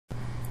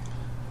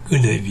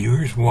Good day,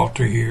 viewers.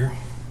 Walter here.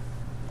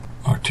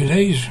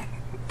 Today's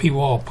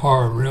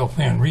Pwalpar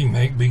Railfan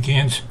remake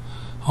begins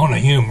on a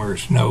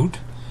humorous note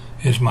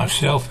as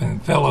myself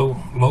and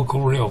fellow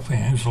local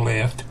railfans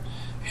left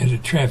at a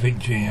traffic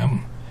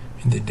jam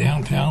in the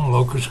downtown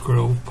Locust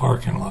Grove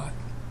parking lot.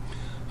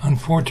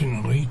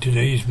 Unfortunately,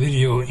 today's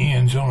video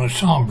ends on a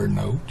somber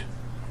note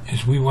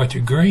as we watch a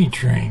grain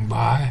train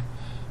by,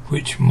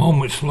 which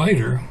moments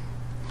later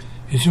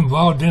is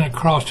involved in a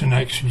crossing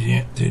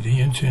accident that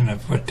ends in a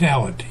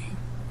fatality.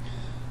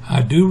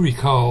 I do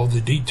recall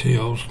the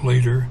details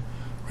later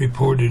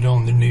reported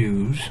on the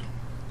news,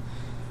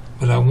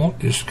 but I won't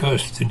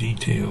discuss the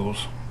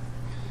details.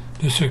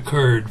 This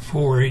occurred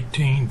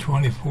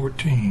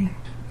 4/18/2014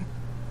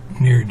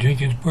 near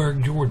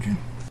Jenkinsburg, Georgia.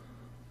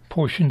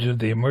 Portions of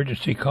the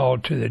emergency call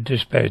to the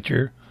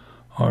dispatcher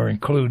are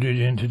included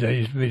in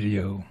today's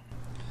video.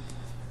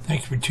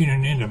 Thanks for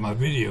tuning into my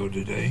video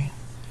today.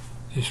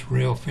 This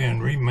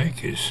Railfan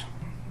remake is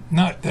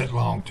not that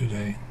long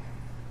today.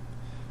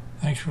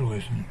 Thanks for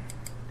listening.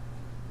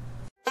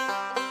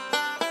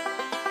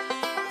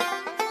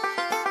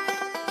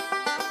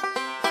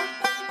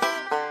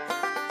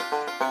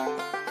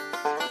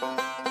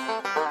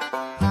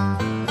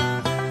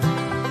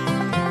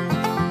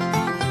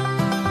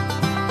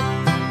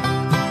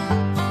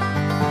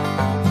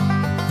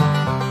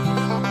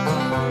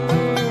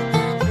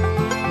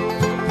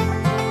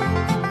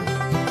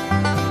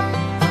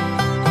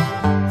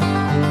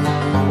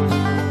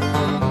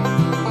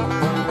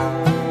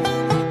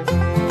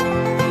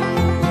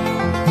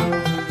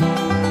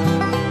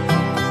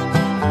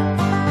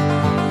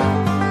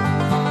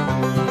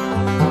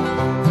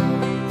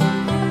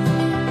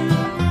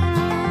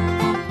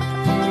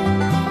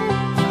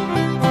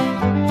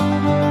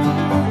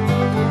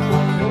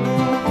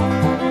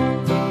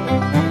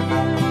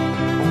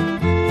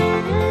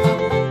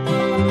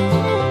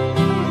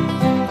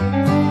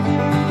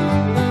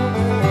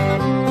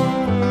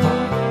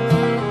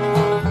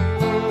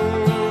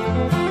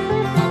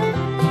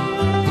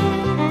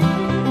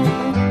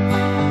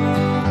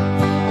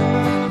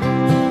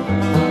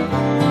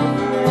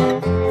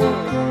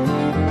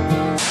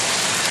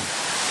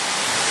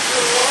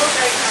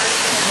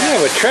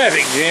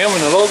 Traffic jam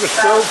in the Locust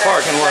Grove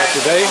parking lot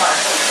today.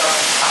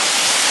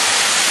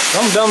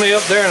 Some dummy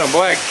up there in a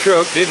black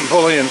truck didn't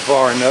pull in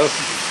far enough.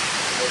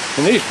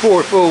 And these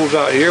poor fools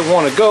out here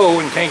want to go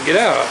and can't get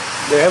out.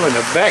 They're having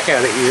to back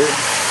out of here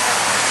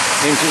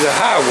into the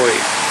highway.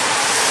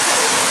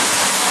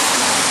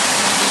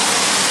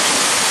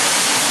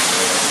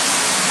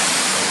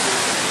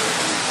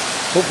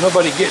 Hope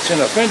nobody gets in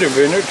a fender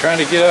bender trying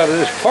to get out of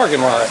this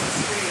parking lot.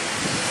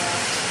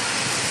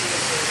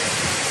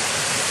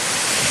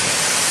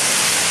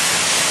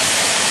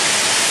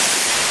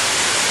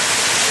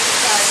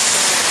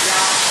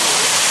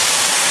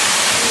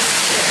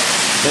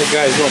 That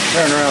guy's going to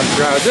turn around and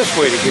drive this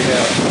way to get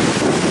out.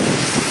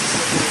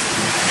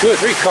 2 or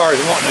 3 cars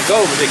wanting to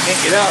go, but they can't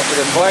get out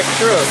with a black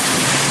truck.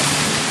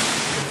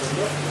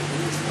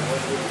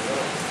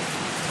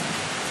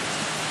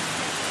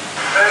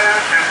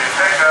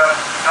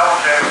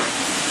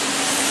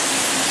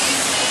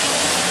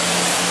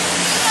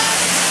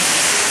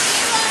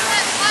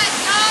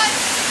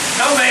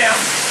 No, ma'am.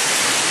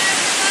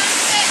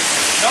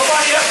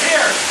 Nobody up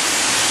here.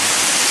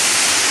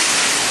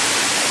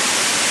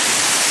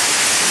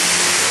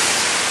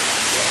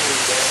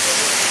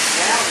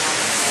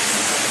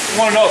 I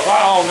want to know if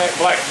I own that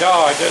black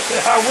Dodge. I said,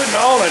 I wouldn't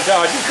own a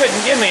Dodge. You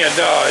couldn't give me a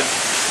Dodge.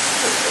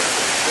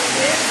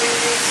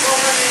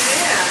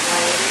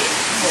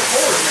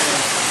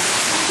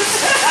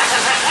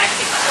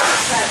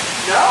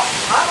 No,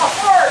 I'm a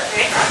Ford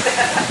man.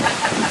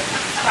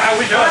 How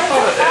we doing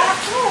for that?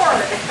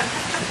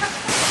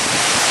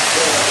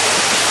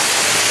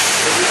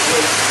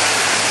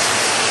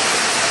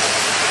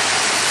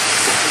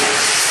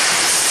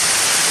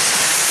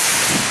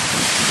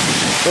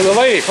 So the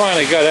lady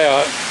finally got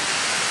out.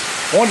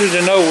 Wanted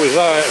to know was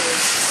I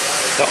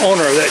the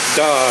owner of that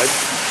Dodge.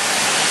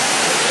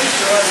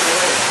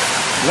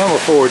 And I'm a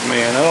Ford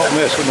man. I don't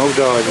mess with no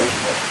Dodges.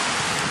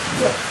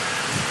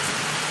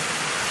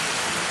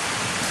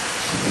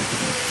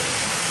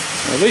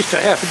 At least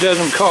a half a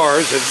dozen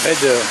cars have had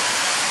to.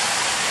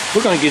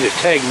 We're going to get his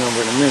tag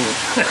number in a minute.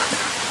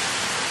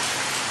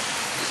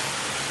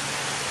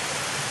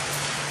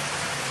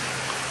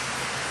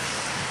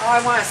 Oh, I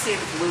want to see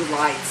the blue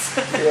lights.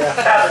 Yeah.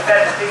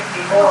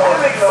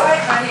 I'm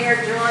excited here,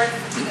 George.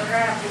 We're going to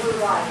have blue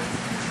lights.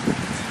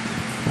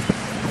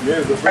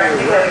 There's the blue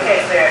light.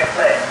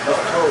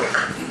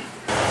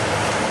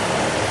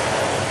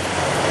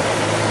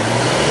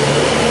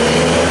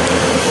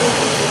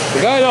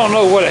 The guy don't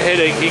know what a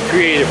headache he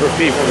created for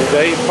people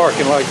today,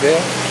 parking like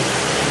that.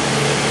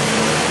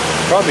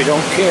 Probably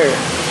don't care.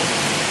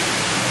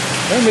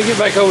 Let me get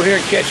back over here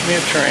and catch me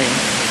a train.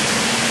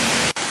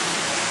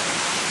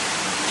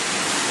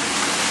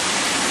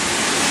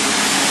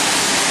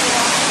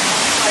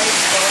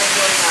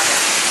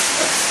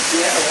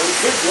 Yeah, well, we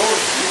could go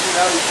and see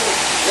how we go.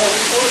 Well, we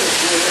go to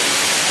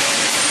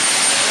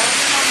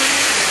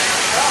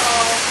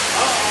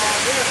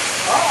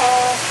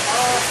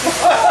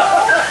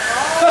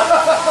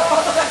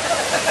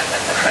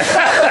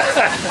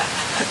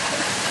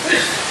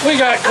We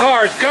got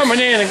cars coming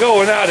in and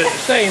going out at the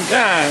same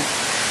time.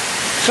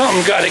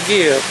 Something's got to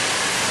give.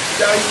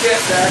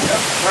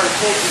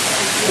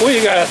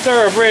 We got a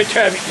thoroughbred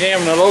traffic jam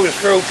in the Locust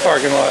Grove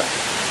parking lot.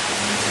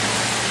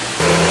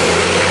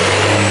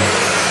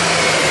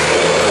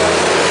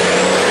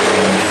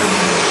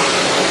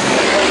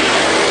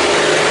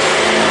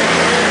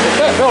 If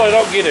that fella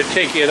don't get a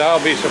ticket,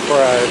 I'll be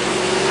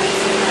surprised.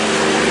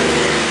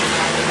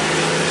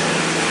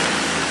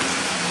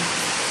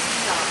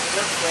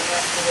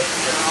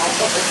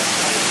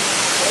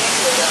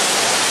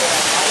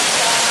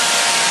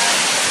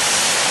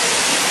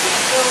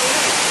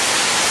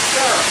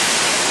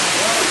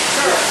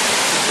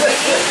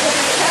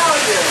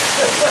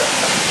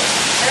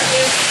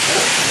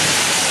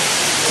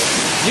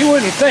 You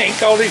wouldn't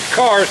think all these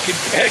cars could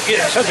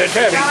get such a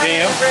traffic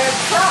jam.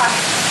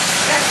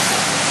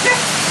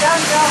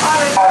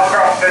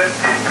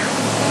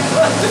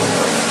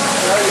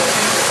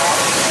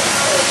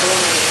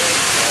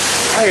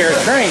 I hear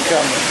a train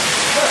coming.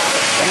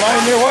 Am I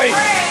in your way?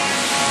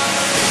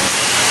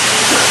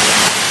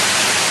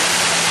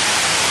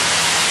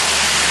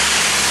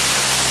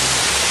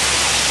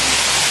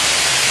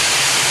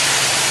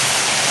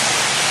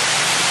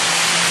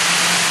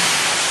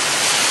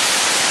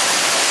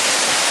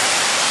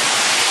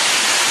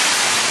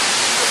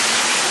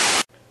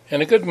 In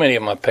a good many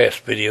of my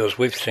past videos,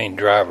 we've seen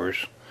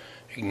drivers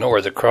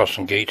ignore the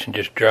crossing gates and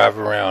just drive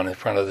around in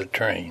front of the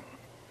train.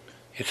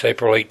 It's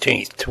April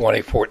 18th,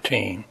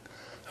 2014,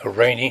 a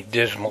rainy,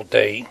 dismal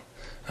day.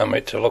 I'm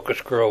at the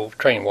Locust Grove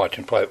train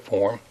watching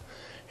platform,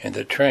 and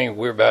the train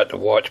we're about to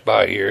watch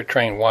by here,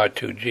 train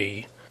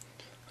Y2G,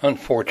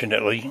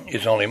 unfortunately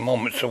is only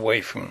moments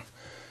away from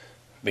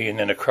being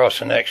in a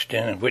crossing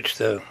accident in which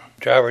the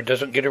driver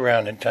doesn't get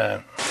around in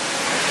time.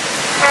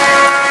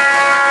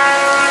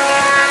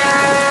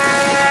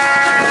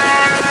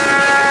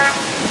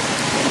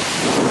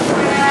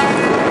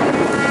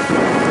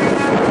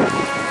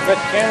 Got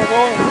the camera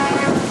going?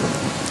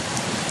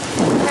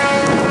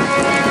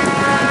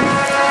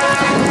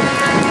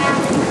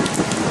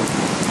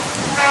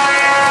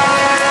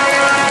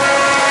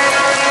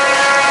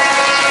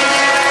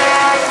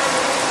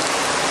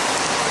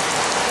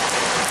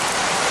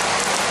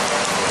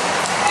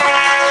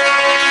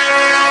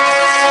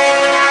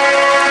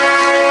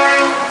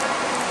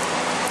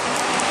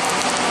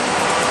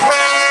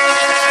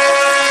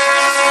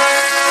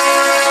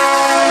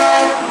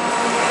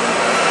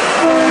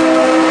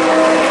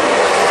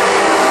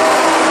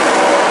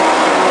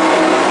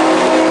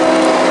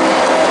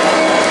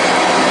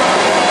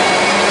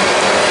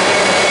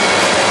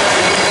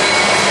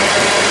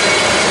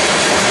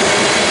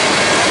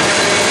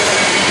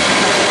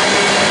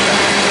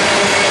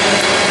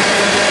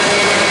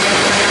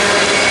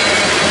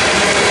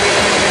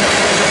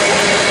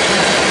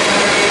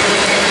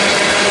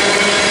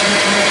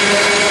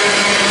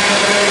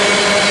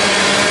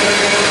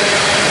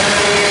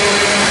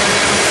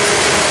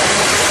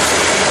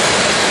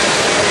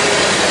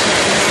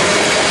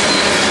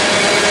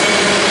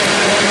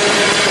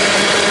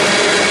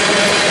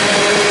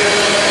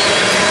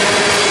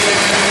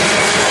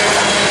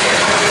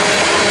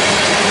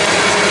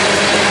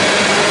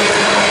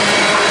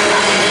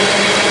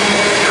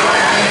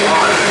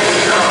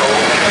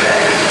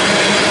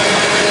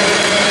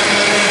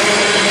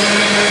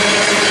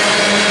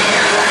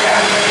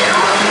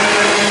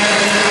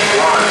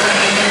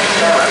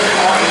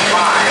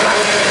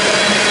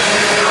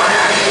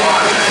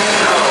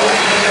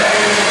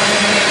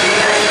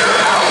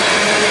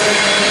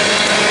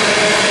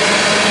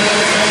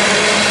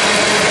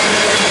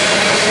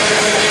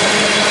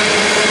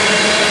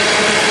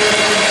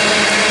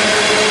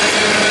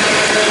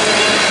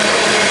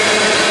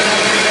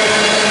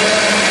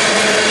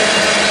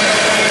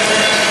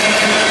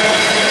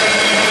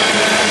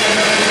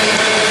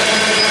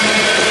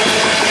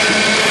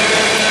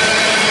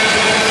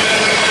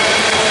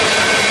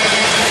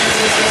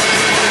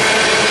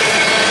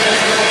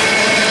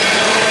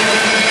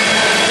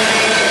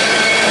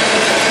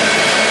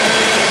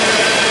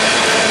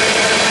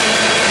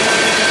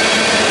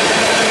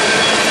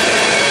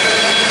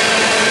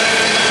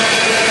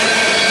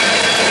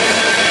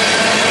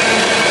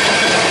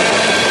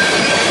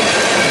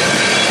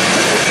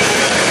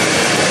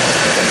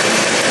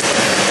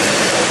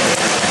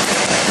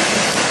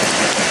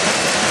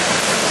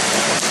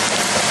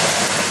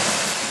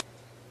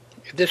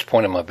 At this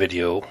point in my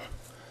video,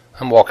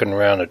 I'm walking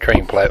around the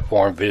train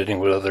platform visiting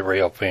with other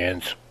rail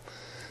fans,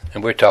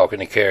 and we're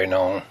talking and carrying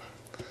on.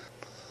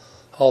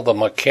 Although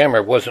my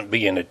camera wasn't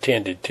being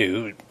attended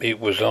to, it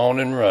was on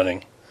and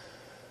running.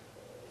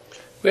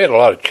 We had a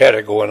lot of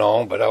chatter going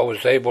on, but I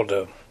was able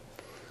to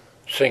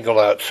single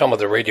out some of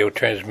the radio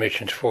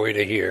transmissions for you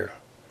to hear.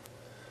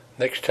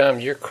 Next time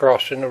you're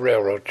crossing the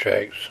railroad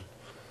tracks,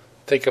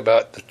 think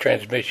about the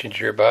transmissions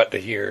you're about to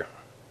hear.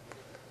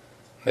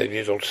 Maybe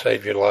it'll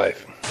save your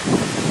life.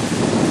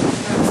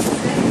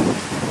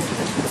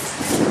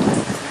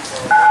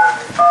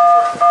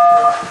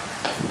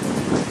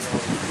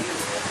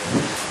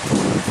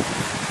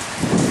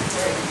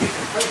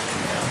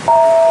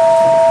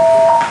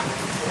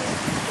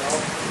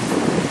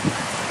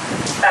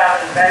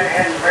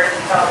 and ready to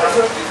talk about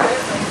it.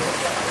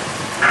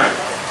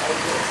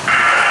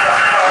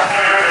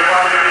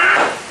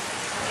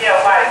 Yeah,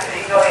 why? So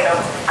you go ahead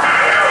and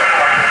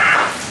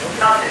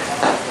nothing.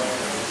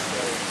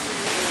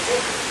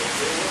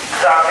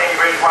 Stop, can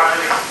you ready to watch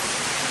it?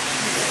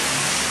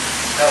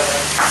 No.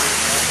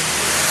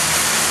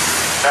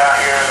 Down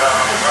here is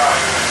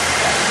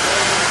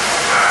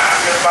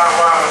just about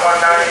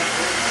 190,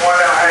 1.5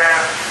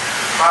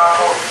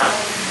 miles.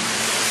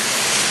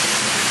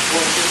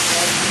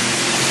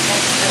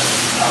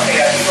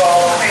 Okay, are you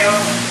all okay?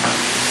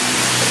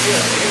 Yeah,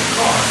 in the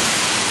car.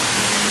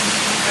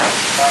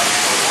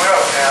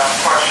 Well, now,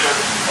 question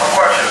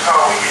is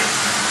how we get.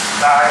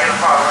 I get a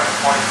car running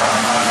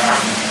 45 miles an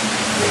hour.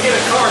 We get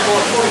a car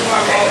going 45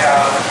 miles an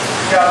hour.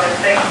 Y'all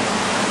just think?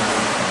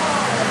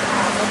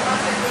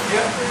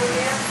 Yep.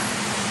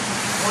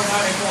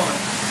 191.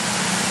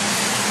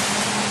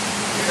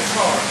 Get a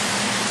car.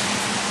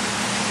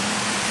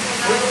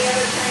 Any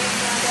other trains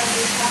not going to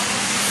be coming?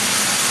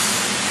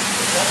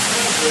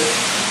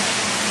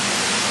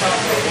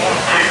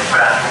 Chief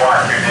Fast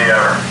Y2G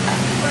over.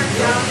 We're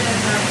down in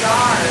the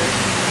yard.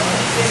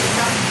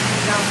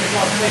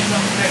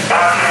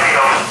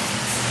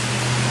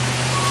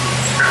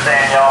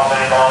 Understand y'all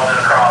been involved in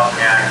a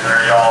crossing accident.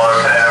 Are y'all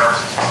okay over?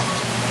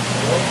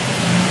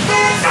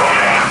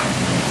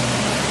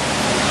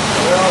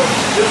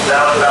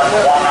 That was about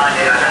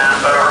 190 and a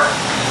half over.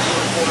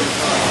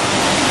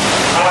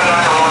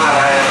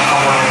 1.5.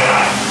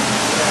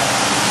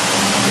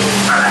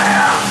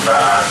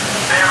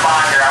 Stand by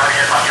here, I'm going to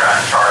get my track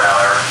chart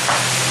out there.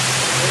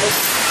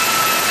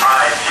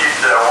 Alright, Chief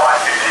to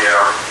Y2G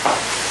over.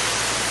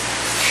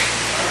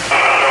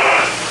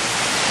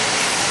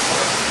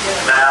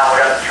 Now we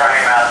got the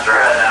training master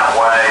heading that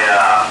way.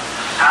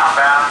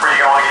 Outbound, where you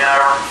going again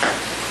over?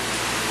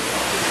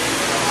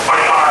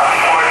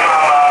 45.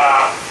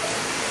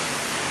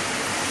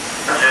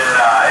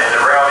 Is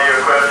it rail view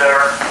equipped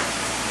over?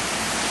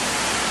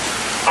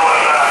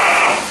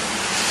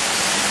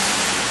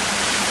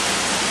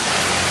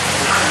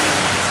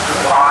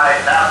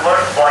 Alright, that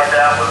looks like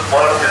that was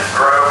Locust